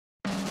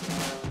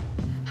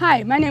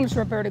Hi, my name is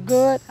Roberta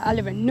Good. I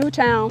live in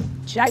Newtown,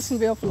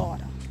 Jacksonville,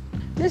 Florida.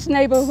 This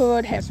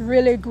neighborhood has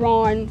really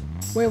grown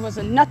where it was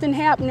nothing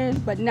happening,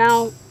 but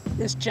now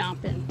it's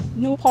jumping.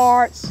 New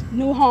parts,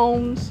 new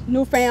homes,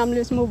 new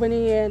families moving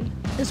in.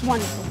 It's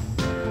wonderful.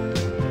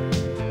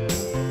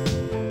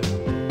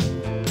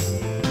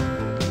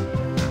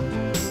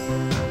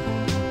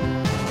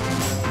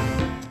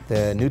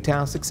 The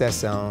Newtown Success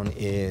Zone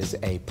is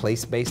a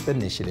place-based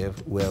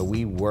initiative where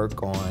we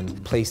work on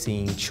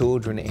placing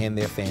children and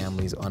their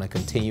families on a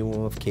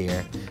continuum of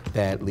care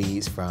that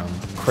leads from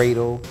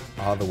cradle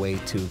all the way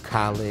to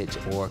college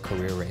or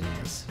career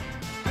readiness.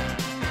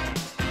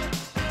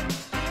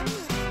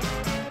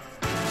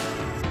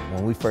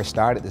 When we first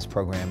started this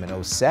program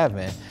in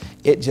 '07,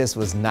 it just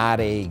was not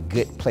a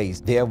good place.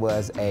 There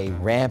was a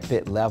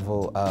rampant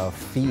level of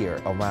fear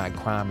around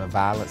crime and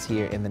violence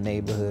here in the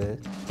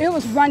neighborhood. It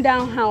was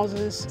rundown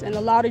houses, and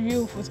a lot of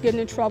youth was getting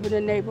in trouble in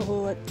the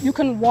neighborhood. You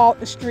couldn't walk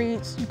the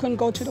streets, you couldn't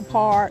go to the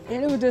park,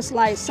 and it was just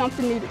like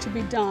something needed to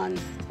be done.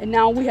 And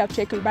now we have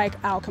taken back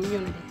our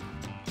community.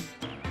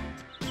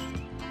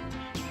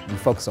 We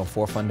focus on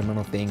 4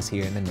 fundamental things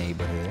here in the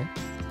neighborhood: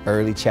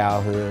 early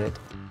childhood,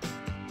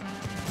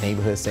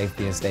 neighborhood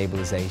safety and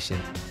stabilization,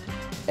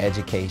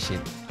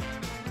 education,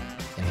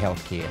 and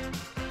healthcare.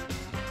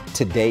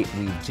 To date,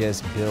 we've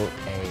just built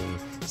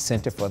a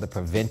Center for the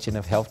Prevention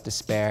of Health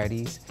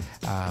Disparities.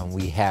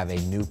 We have a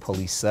new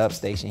police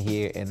substation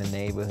here in the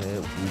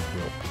neighborhood. We've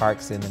built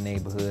parks in the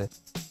neighborhood.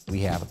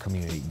 We have a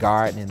community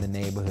garden in the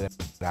neighborhood.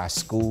 Our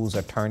schools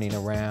are turning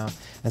around.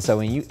 And so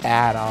when you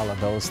add all of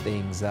those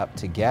things up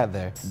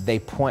together, they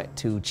point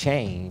to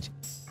change.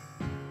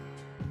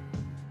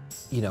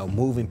 You know,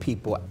 moving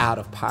people out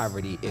of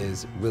poverty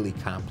is really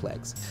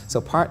complex.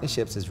 So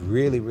partnerships is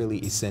really, really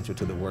essential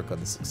to the work of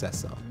the Success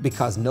Zone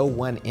because no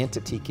one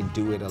entity can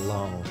do it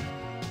alone.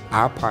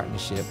 Our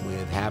partnership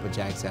with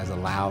Habitats has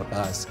allowed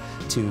us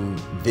to,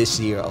 this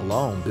year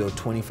alone, build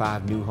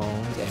 25 new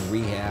homes and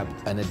rehab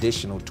an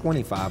additional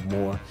 25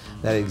 more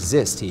that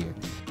exist here.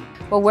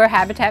 Well, we're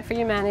Habitat for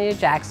Humanity of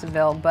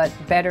Jacksonville, but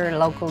better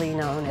locally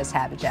known as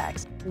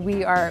Habitats.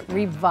 We are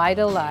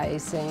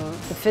revitalizing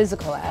the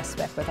physical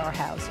aspect with our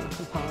housing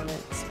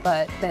components,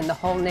 but then the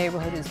whole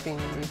neighborhood is being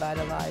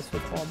revitalized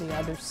with all the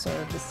other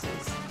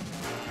services.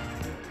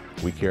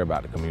 We care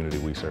about the community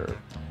we serve.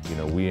 You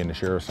know, we in the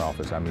Sheriff's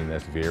Office, I mean,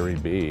 that's very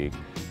big,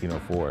 you know,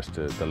 for us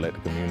to let the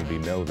community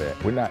know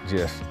that we're not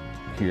just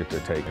here to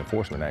take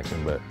enforcement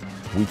action, but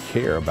we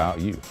care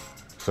about you.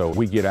 So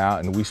we get out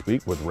and we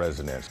speak with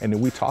residents, and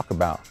then we talk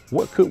about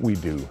what could we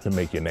do to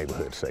make your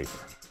neighborhood safer.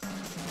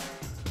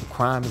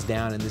 Crime is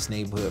down in this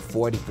neighborhood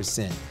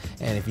 40%.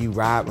 And if you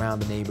ride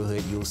around the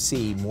neighborhood, you'll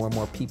see more and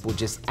more people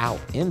just out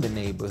in the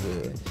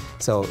neighborhood.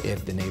 So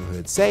if the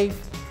neighborhood's safe,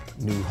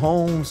 new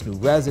homes, new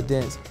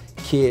residents,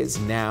 kids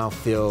now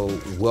feel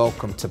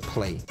welcome to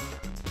play.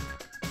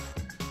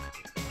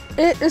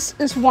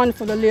 It's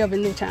wonderful to live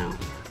in Newtown.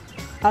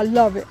 I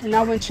love it, and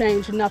I wouldn't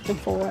change nothing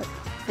for it.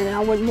 And I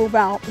wouldn't move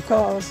out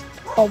because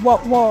of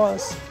what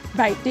was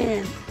back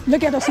then.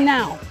 Look at us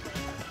now.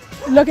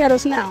 Look at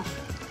us now.